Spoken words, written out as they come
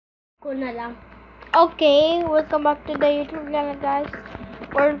Ko na lang. Okay, welcome back to the YouTube channel, guys.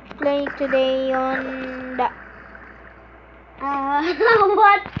 We're playing today on the...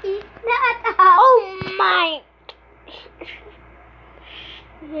 What is that? Oh my...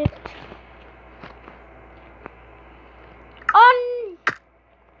 Shit. On...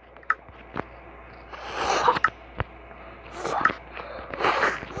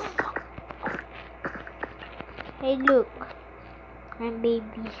 Hey, look. My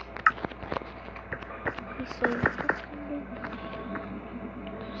baby. He's so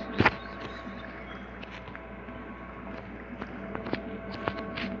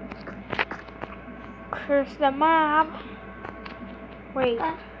Here's the map. Wait,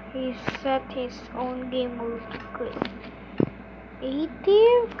 he set his own game mode to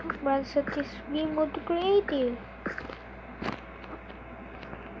creative, but set his game mode to creative.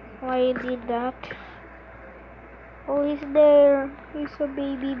 Why you did that? Oh, he's there. He's a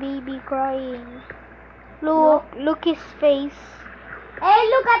baby crying. Look, look his face. Hey,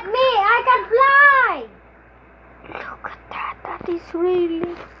 look at me! I can fly! Look at that. That is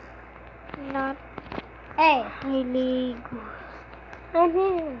really not Hey, really good. I'm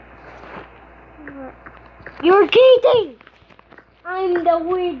here. You're cheating! I'm the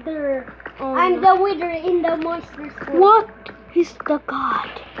winner. Oh, I'm no. the winner in the monster school. What? He's the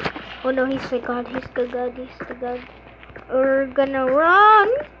god. Oh no, he's the god. He's the god. He's the god. We're gonna run.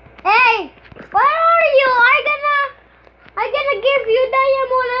 Hey, where are you? I gonna give you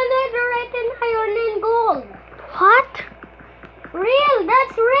diamond and netherite and iron and gold. What? Real,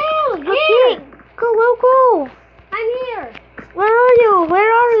 that's real. Okay. Here, Go. I'm here. Where are you?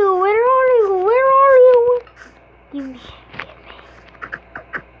 Where are you? Where are you? Where are you? Give me.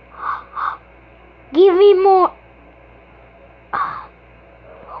 Give me more. Oh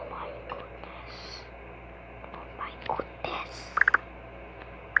my goodness. Oh my goodness.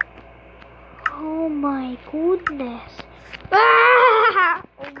 Oh my goodness. Ah!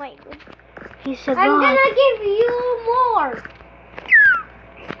 Oh my goodness. He's a I'm god. gonna give you more.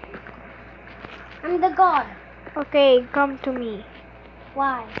 I'm the god. Okay, come to me.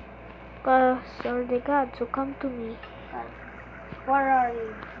 Why? Because you're the god, so come to me. Where are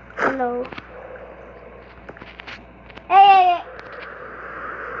you? Hello. Hey.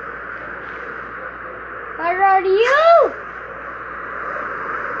 Where are you?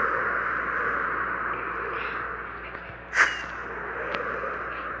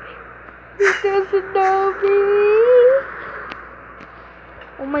 He doesn't know me.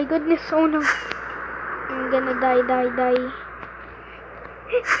 Oh my goodness, oh no. I'm gonna die. Hey,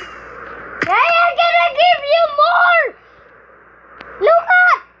 I'm gonna give you more. Look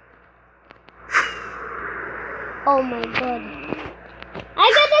at. Oh my god.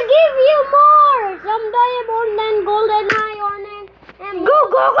 I'm gonna give you more. Some diamond and golden iron and Go.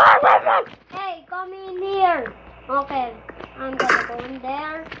 Hey, come in here. Okay, I'm gonna go in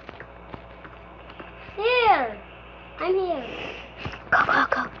there. Here. I'm here.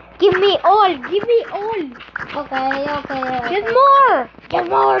 Go. Give me all. Okay. Get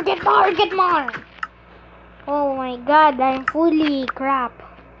more. Oh my god, I'm fully crap.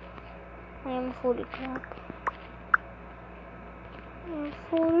 I'm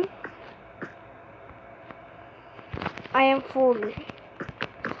full. I am full.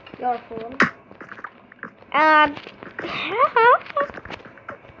 You're full. And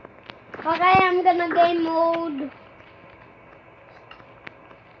Okay, I'm gonna game mode.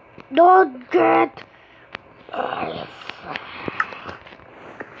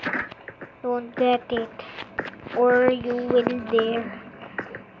 don't get it, or you will there.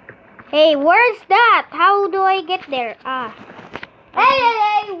 Hey, where's that? How do I get there?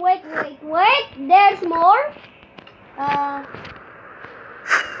 Hey, wait. There's more. Oh.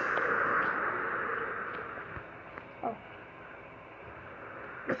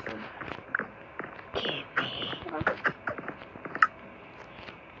 This one. Give me.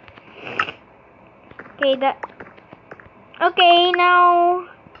 Okay, now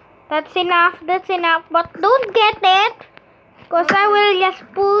that's enough. But don't get it, cause I will just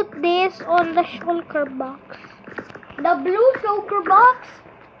put this on the shulker box. The blue shulker box.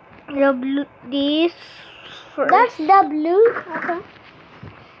 This first. That's the blue. Okay.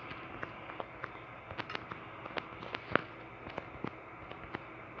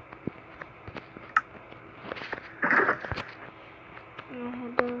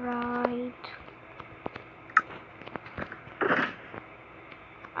 The right.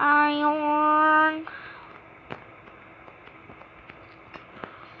 Iron.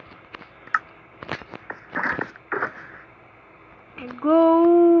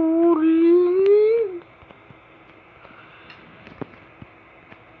 Gold.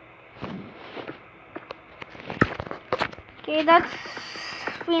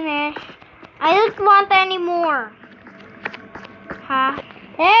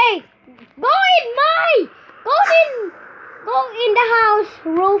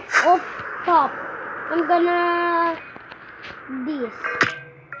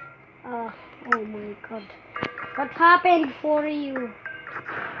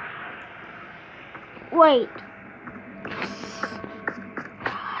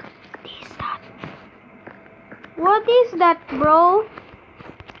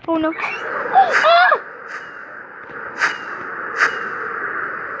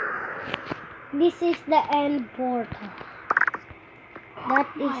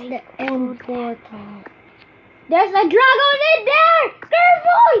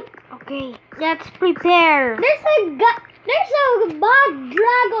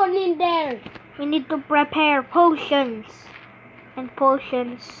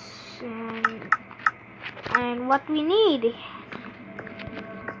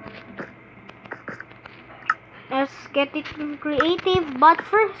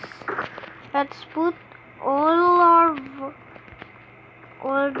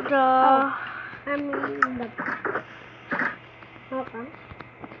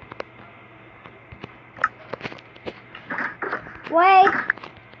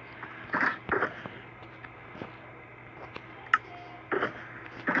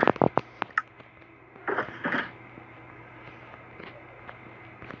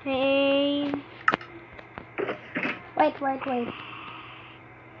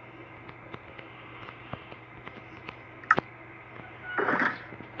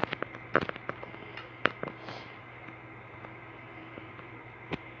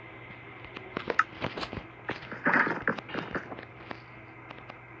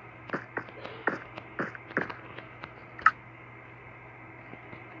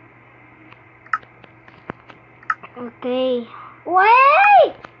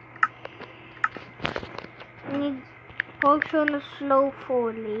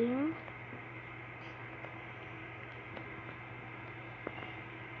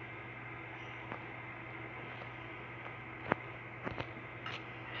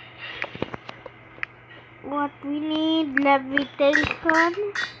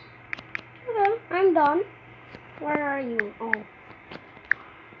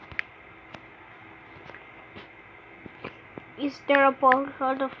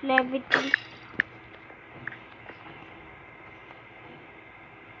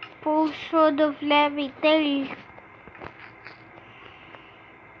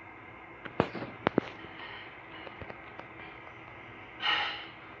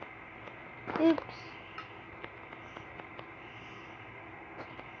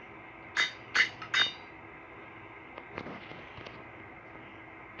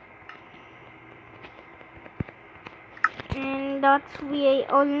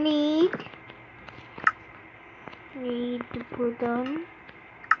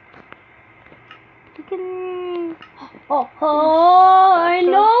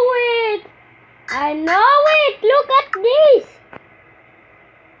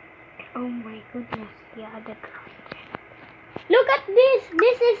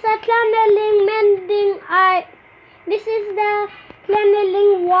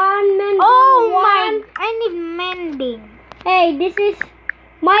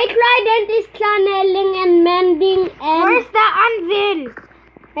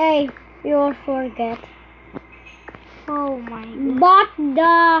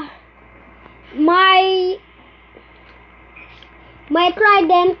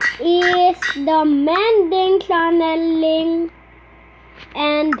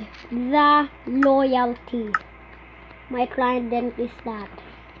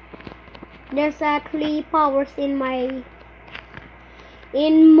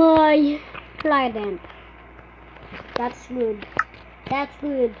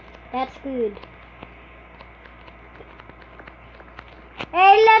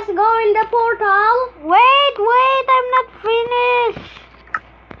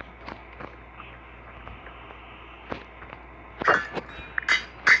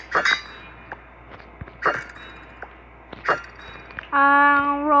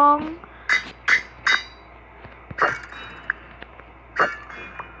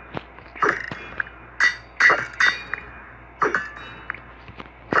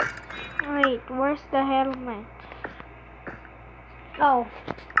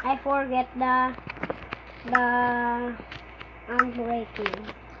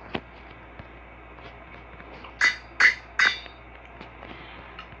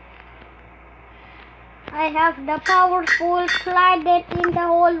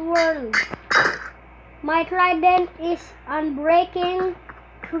 My trident is unbreaking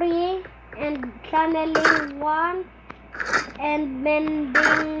 3 and channeling 1 and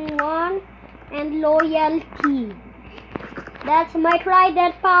mending 1 and loyalty. That's my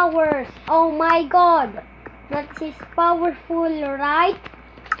trident powers. Oh my god. That is powerful, right?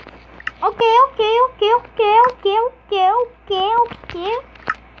 Okay.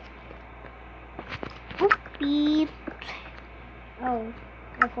 Beep. Oh,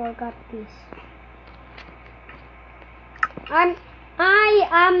 I forgot this. I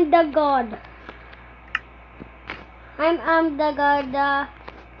am the god. I am the god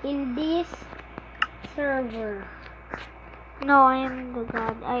in this server. No, I am the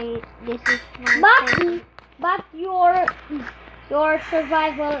god. This is my But your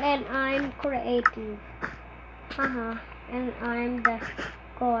survival and I'm creative. Haha. And I'm the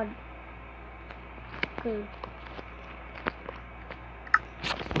god. Good.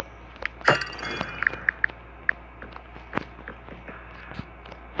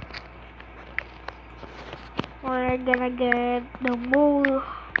 We're gonna get the more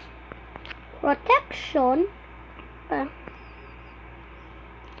Protection.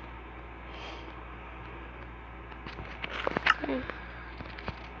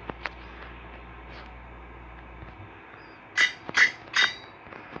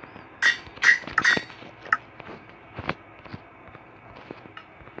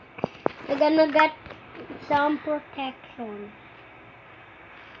 We're gonna get some protection.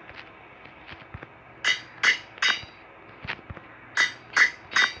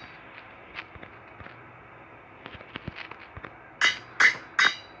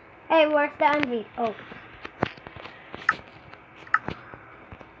 Hey, where's the anvil? Oh.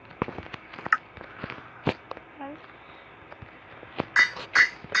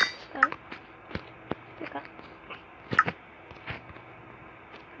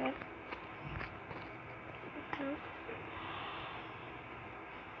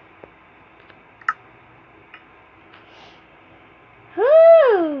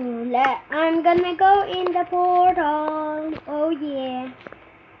 I'm gonna go in the portal. Oh yeah.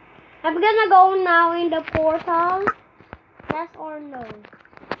 I'm gonna go now in the portal. Yes or no?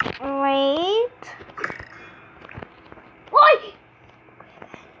 wait. Oi!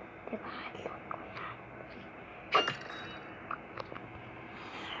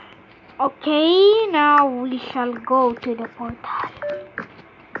 Okay, now we shall go to the portal.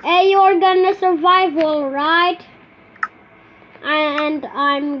 Hey, you're gonna survival, right? And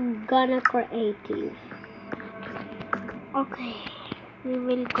I'm gonna creative. Okay, we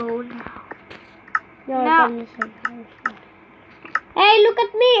will go now. You're Now- gonna survive. Hey, look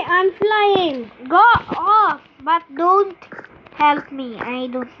at me! I'm flying. Go off, but don't help me. I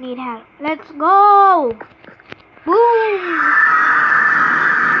don't need help. Let's go. Boom.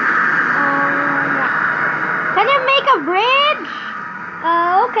 Can you make a bridge?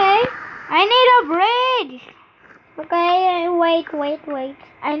 Okay. I need a bridge. Okay, wait.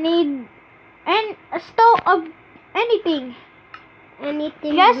 I need a stove of anything.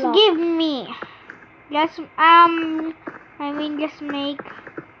 Anything Just block. give me. Just just make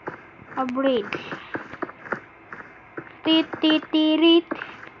a bridge. Tit.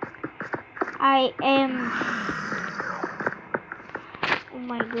 I am. Oh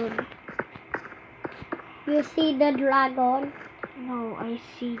my god. You see the dragon? No, I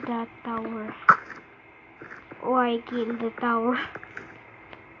see that tower. Oh, I killed the tower.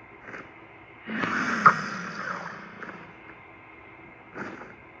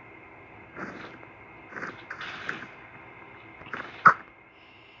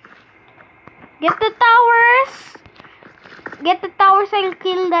 Get the towers! Get the towers, I'll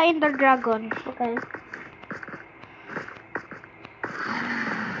kill the Ender Dragon. Okay.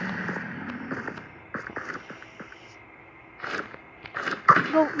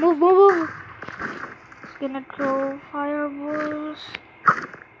 Go, move. It's gonna throw fireballs.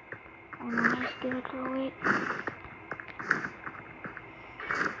 Oh no, he's gonna throw it.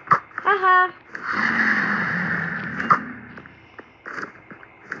 Haha.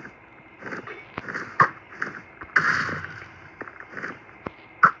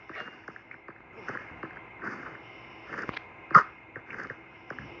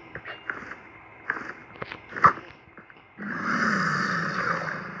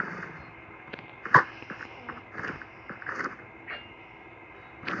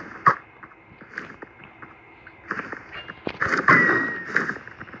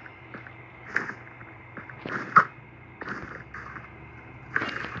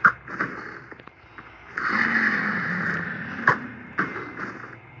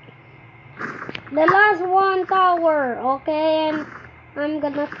 The last one tower, okay, and I'm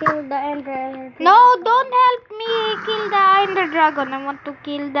gonna kill the ender. No, don't help me kill the ender dragon. I want to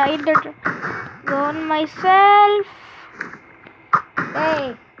kill the ender dragon myself.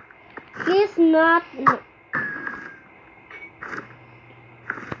 Hey, he's not.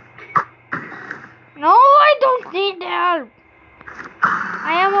 No, I don't need help.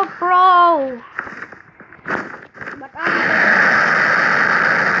 I am a pro. But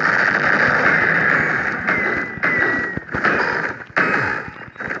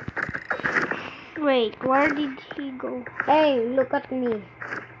Wait, where did he go? hey, look at me.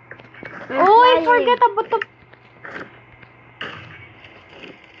 Oh, I forgot about the...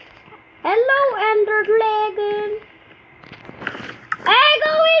 Hello, Ender Dragon. Hey,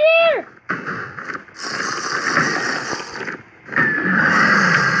 go in here.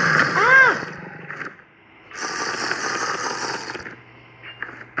 Ah.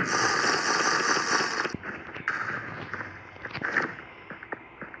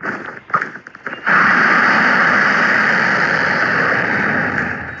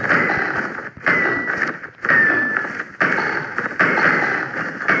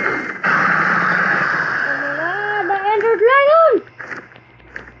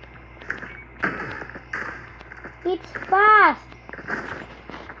 It's fast.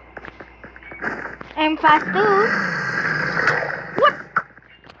 I'm fast too. What?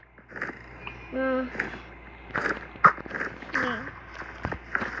 Yeah.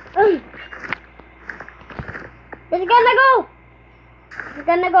 It's gonna go. It's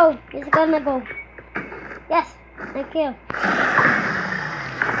gonna go. It's gonna go. Yes, thank you.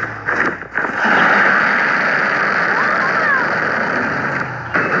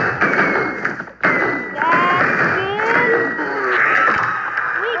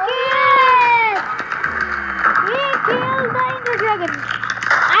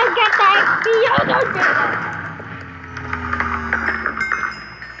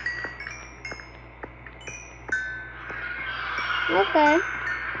 Okay.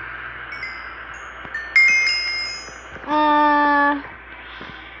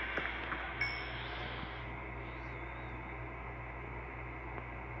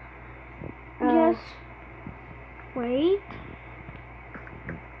 Just wait.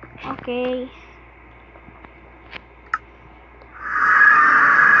 Okay.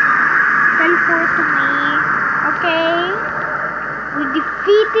 Teleport to me. Okay. We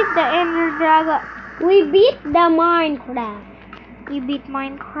defeated the Ender Dragon. We beat the Minecraft. We beat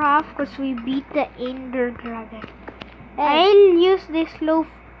Minecraft because we beat the Ender Dragon. Hey. I'll use this loaf.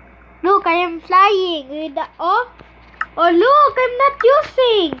 Look, I am flying with the... Oh, look, I'm not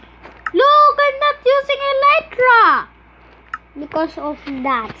using. Look, I'm not using Elytra. Because of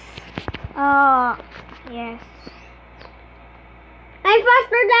that. Yes. I'm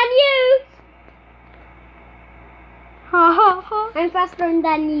faster than you. I'm faster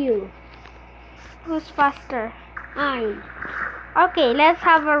than you. Who's faster? I'm. Okay, let's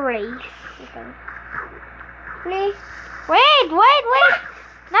have a race. Okay. Please. Wait.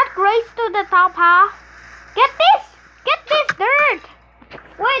 Not race to the top, huh? Get this dirt.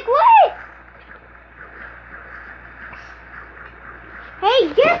 Wait.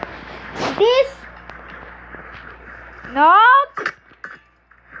 Hey, get this. No.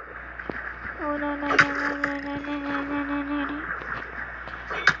 Oh, no.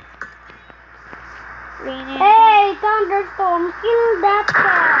 Hey, thunderstorm, kill that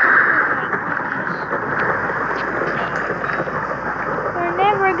cat. You're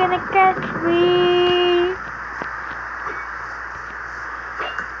never gonna catch me.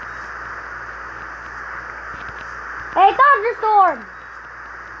 Hey, thunderstorm,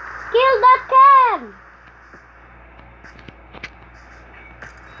 kill that cat.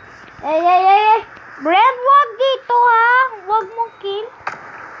 Hey. Brent, wag dito ha. Wag mo kill.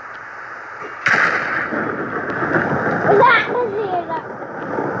 Wala na sila.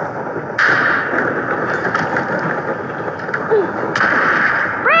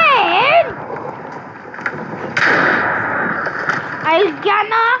 Brent! I'll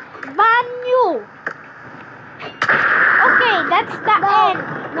gonna ban you. Okay, that's the end.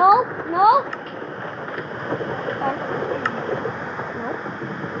 No. No.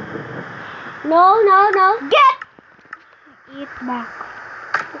 Get it back.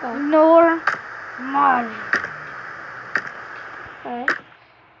 Okay. Normal. Okay.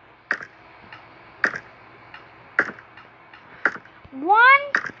 One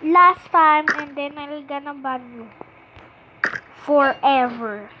last time and then I'm gonna ban you.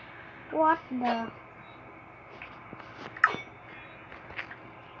 Forever. What the?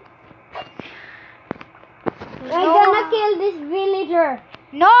 I'm gonna kill this villager.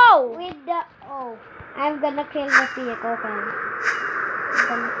 No! With the... Oh. I'm gonna kill the pig. Okay.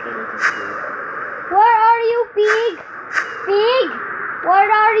 can kill the pig. Where are you, pig? Pig!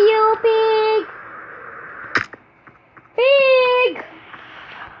 Where are you, pig? Pig!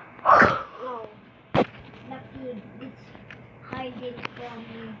 Oh, the pig is hiding from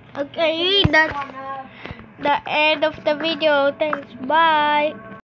me. Okay, that's the end of the video. Thanks. Bye.